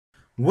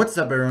What's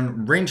up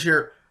everyone, Range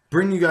here,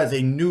 bringing you guys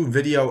a new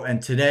video,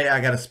 and today I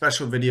got a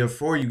special video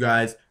for you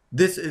guys.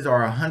 This is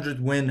our 100th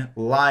win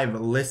live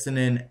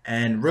listening,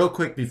 and real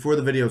quick before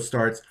the video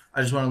starts,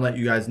 I just want to let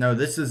you guys know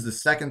this is the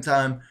second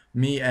time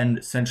me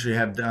and Sentry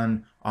have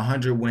done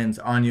 100 wins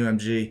on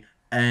UMG,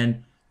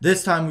 and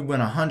this time we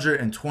went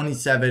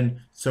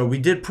 127, so we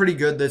did pretty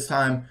good this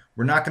time.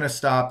 We're not going to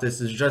stop,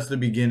 this is just the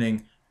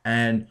beginning,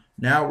 and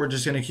now we're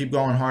just going to keep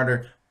going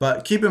harder.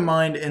 But keep in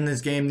mind, in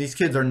this game, these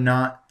kids are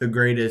not the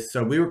greatest.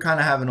 So we were kind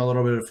of having a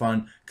little bit of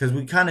fun because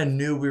we kind of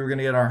knew we were going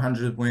to get our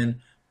 100th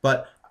win.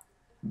 But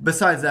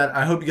besides that,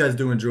 I hope you guys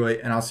do enjoy,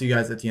 and I'll see you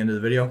guys at the end of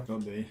the video. Go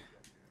B.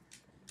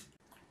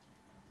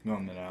 Go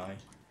in mid alley.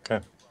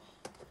 Okay.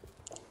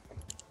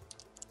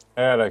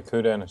 I had a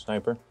Kuda and a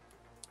sniper.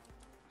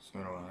 So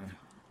do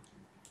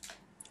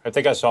I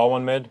think I saw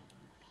one mid.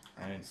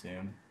 I didn't see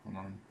him. Hold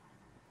on.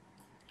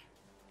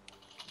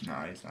 No,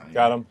 he's not here.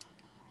 Got him.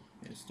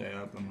 Yeah, stay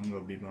up. I'm gonna go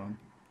B bomb.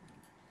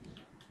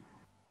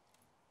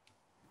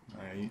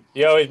 Alright.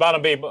 Yo, he's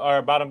bottom B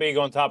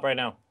going top right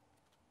now.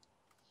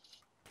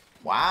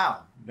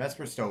 Wow.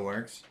 Vesper still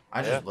works.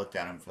 I just looked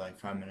at him for like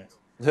 5 minutes.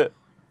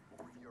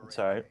 It's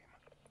alright.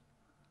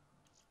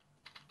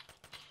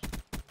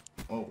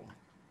 Oh.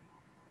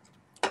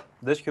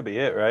 This could be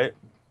it, right?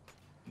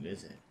 What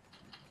is it?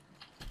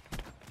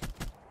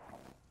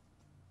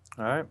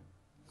 Alright.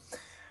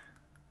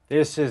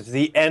 This is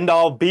the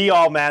end-all,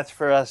 be-all match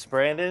for us,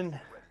 Brandon.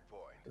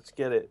 Let's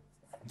get it.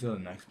 Until the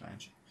next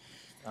match.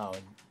 Oh,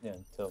 yeah,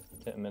 until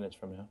 10 minutes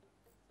from now.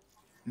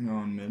 I'm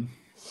going mid.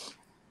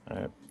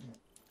 Alright.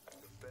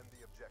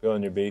 Go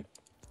on your B.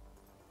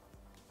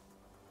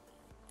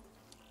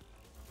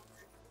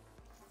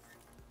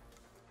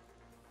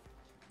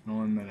 No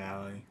one mid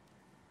alley.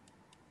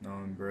 No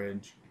one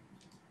bridge.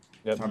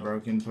 Yep. Top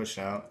broken, push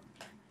out.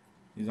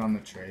 He's on the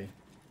tree.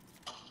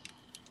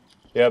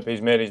 Yep,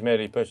 he's mid.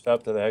 He pushed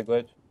up to the head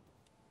glitch.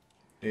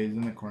 He's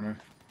in the corner.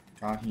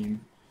 Got him.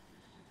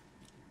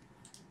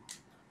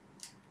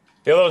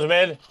 Helo's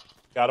mid.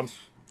 Got him.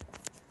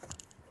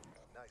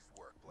 Nice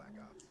work, Black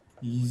Ops.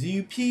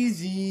 Easy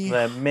peasy.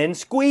 Lemon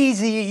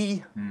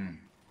squeezy. Hmm.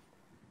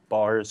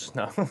 Bars.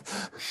 No.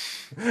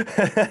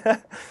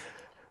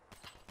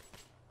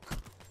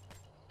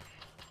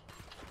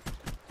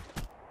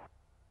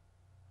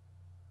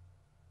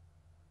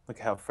 Look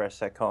how fresh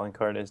that calling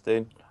card is,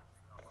 dude.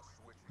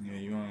 Yeah,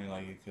 you only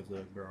like it because of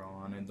the girl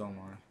on it, don't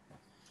worry.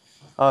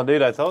 Oh,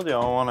 dude, I told you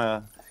I want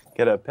to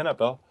get a pinup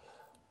doll.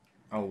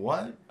 A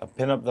what? A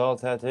pinup doll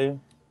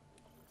tattoo.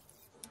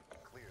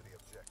 Clear the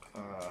objective.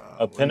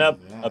 A What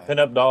is that?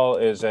 pinup doll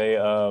is a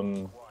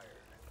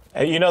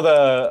you know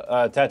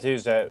the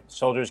tattoos that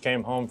soldiers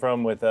came home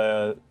from with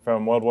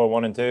from World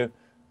War I and II,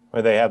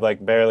 where they have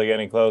like barely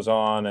any clothes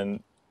on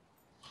and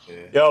Yeah.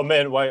 yo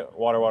man,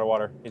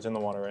 water. He's in the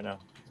water right now.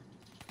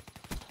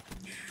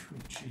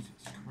 Jesus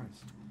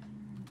Christ.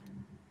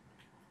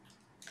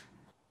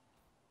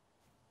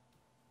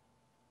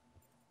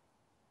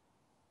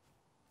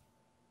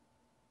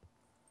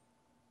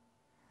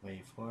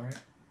 Wait for it.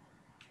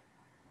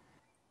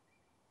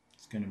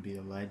 It's gonna be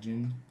a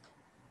legend.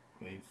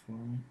 Wait for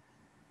it.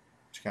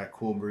 Just got a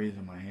cool breeze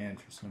on my hand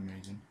for some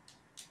reason.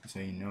 So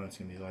you know it's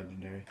gonna be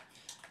legendary.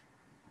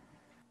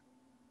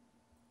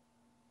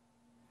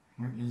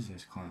 Where is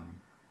this clown?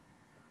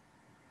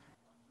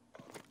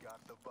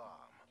 Got the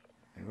bomb.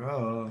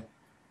 Hello.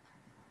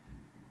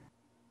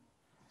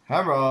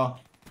 Hello.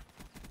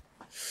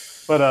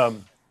 But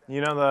you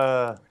know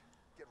the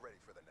Get ready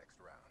for the next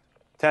round.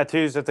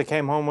 tattoos that they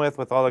came home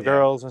with all the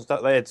girls and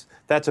stuff.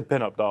 That's a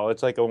pinup doll.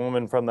 It's like a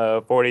woman from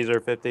the 40s or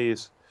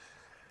 50s.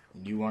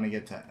 You want to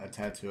get a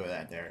tattoo of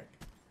that, Derek?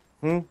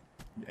 Hmm?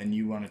 And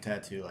you want a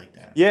tattoo like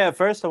that? Yeah, at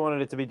first I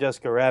wanted it to be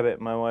Jessica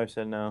Rabbit. My wife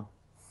said no.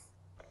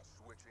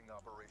 Switching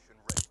operation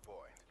ready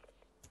point.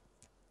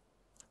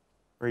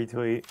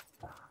 Retweet.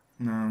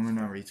 No, we're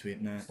not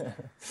retweeting that.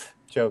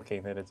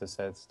 Joking that it's a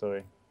sad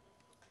story.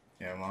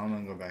 Yeah, well, I'm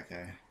gonna go back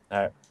there.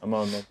 Alright, I'm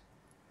on then.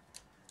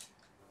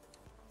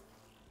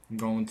 I'm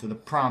going to the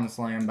promised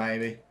land,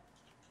 baby.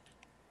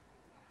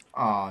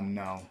 Oh,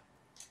 no.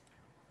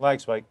 Lag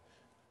spike.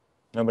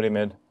 Nobody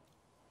mid.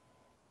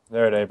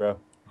 There it is, bro.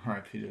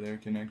 RIP to their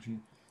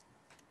connection.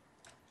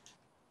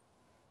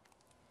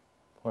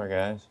 Poor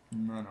guys.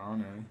 I'm not on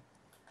it.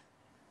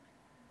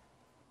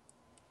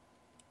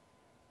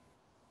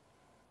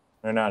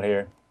 They're not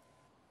here.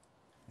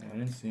 Yeah, I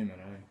didn't see him at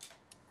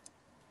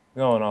A.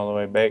 Going all the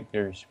way back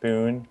to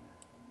Spoon.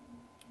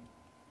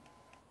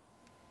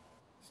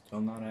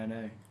 Still not at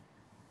A.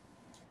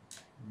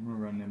 I'm gonna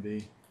run to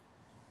B.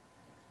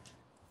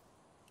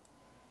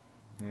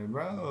 Hey,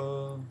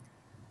 bro.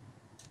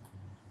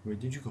 Where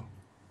did you go?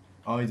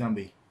 Oh, he's on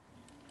B.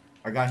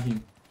 I got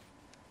him.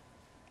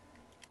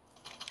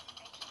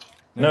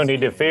 No need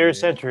to Okay. fear,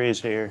 Sentry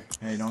is here.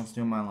 Hey, don't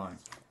steal my line.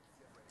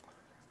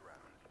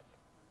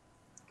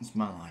 It's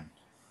my line.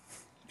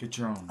 Get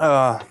your own.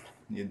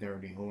 You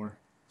dirty whore.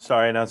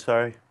 Sorry, not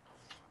sorry.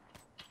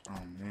 Oh,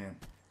 man.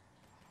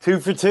 2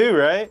 for 2,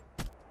 right?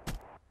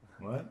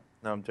 What?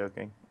 No, I'm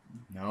joking.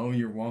 No,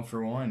 you're 1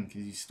 for 1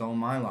 because you stole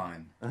my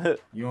line.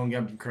 You don't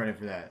get credit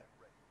for that.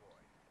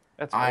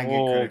 That's I get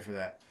old. credit for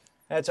that.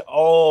 That's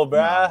old,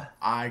 bruh. No,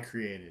 I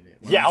created it.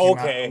 Yeah,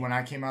 okay. When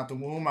I came out the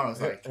womb, I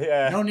was like,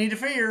 Yeah. no need to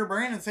fear,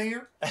 Brandon's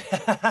here.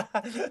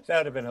 That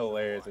would have been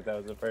hilarious if that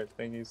was the first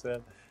thing you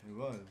said. It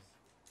was.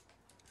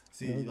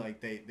 See,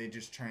 like, they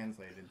just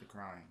translated the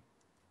crying.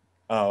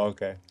 Oh,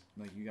 okay.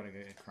 Like, you gotta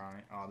get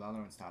crying. Oh, the other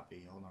one's top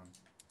B. Hold on.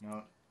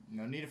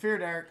 No need to fear,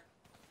 Derek.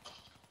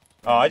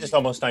 Oh, I just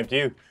almost sniped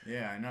you.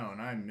 Yeah, I know,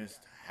 and I missed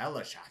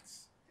hella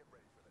shots.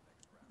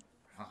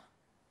 Huh.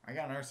 I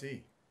got an RC.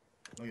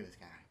 Look at this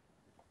guy.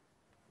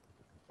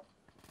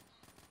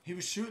 He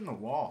was shooting the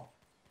wall.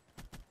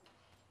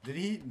 Did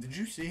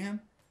you see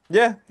him?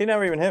 Yeah, he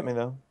never even hit me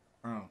though.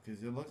 Oh,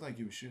 because it looked like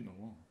he was shooting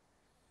the wall.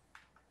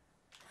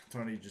 I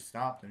thought he just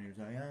stopped and he was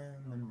like, never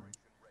mind.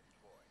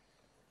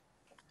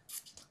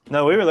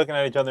 No, we were looking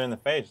at each other in the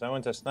face. I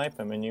went to snipe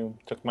him and you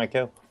took my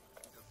kill.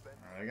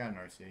 Alright, I got an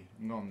RC.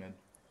 I'm going mid.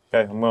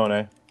 Okay, I'm going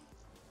A.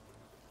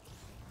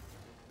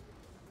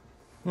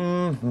 He's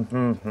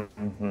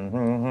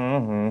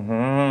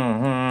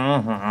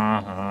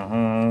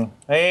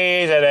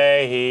at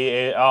A. He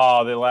is,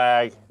 oh, the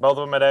lag. Both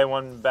of them at A.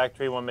 One back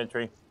tree, one mid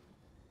tree.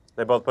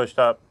 They both pushed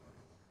up.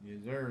 Yes,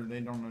 sir.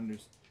 They don't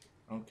understand.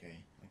 Okay,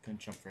 I couldn't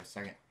jump for a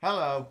second.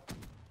 Hello.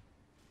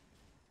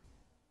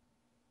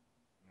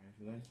 Ready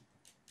for this?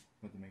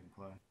 About to make a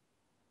play.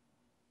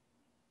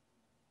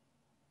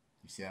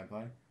 You see that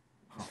play?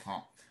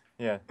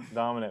 Yeah,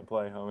 dominant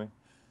play, homie.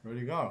 Where'd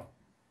he go?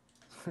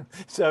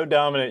 So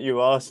dominant, you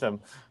lost him.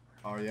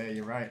 Oh yeah,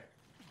 you're right.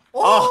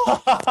 Oh,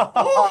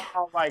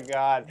 oh my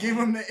God. Give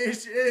him the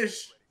ish.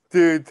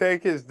 Dude,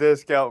 take his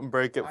disc out and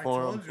break it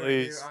for him,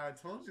 please. I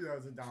told you that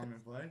was a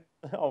dominant play.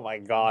 Oh my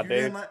God,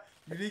 dude.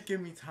 You didn't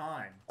give me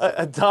time.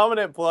 A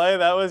dominant play?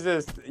 That was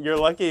just, you're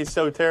lucky he's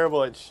so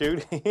terrible at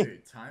shooting.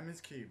 Dude, time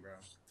is key, bro.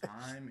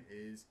 Time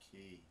is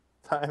key.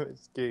 Time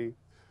is key.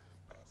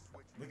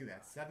 Look at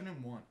that, 7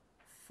 and 1.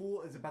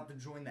 Fool is about to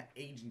join the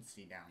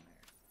agency down there.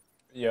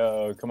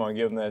 Yo, come on,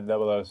 give him that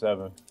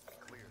 007.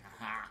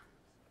 Aha.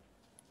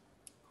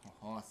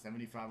 Oh,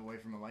 75 away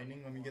from the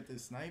lightning. Let me get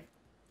this snipe.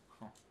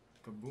 Oh,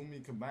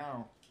 kaboomy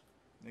kabow.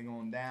 They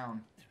going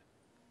down.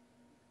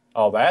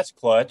 Oh, that's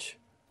clutch.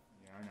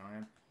 Yeah, I know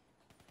him.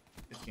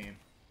 This game.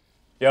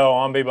 Yo,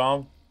 on B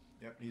bomb.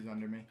 Yep, he's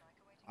under me.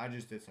 I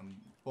just did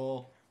some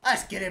bull.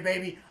 Let's get it,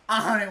 baby.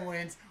 100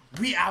 wins.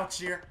 We out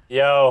here.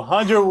 Yo,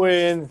 100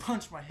 wins.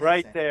 Punch my headset.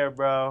 Right there,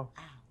 bro.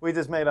 We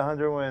just made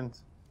 100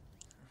 wins.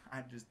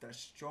 I just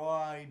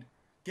destroyed.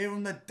 Gave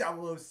him the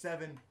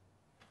 007.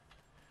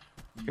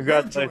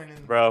 Congratulations,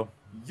 bro.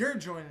 You're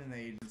joining the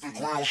agency.